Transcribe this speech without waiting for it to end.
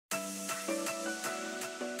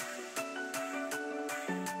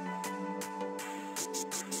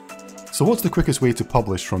So what's the quickest way to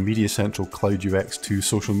publish from MediaCentral Cloud UX to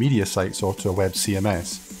social media sites or to a web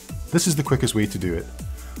CMS? This is the quickest way to do it.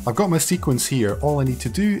 I've got my sequence here. All I need to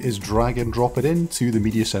do is drag and drop it into the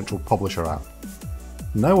MediaCentral Publisher app.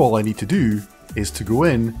 Now all I need to do is to go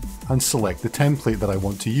in and select the template that I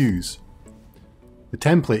want to use. The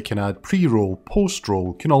template can add pre-roll,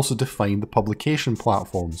 post-roll, can also define the publication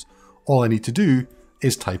platforms. All I need to do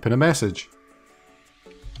is type in a message.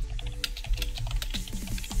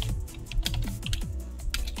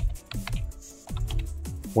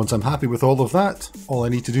 Once I'm happy with all of that, all I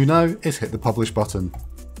need to do now is hit the publish button.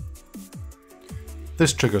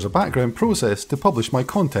 This triggers a background process to publish my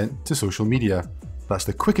content to social media. That's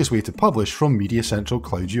the quickest way to publish from MediaCentral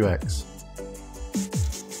Cloud UX.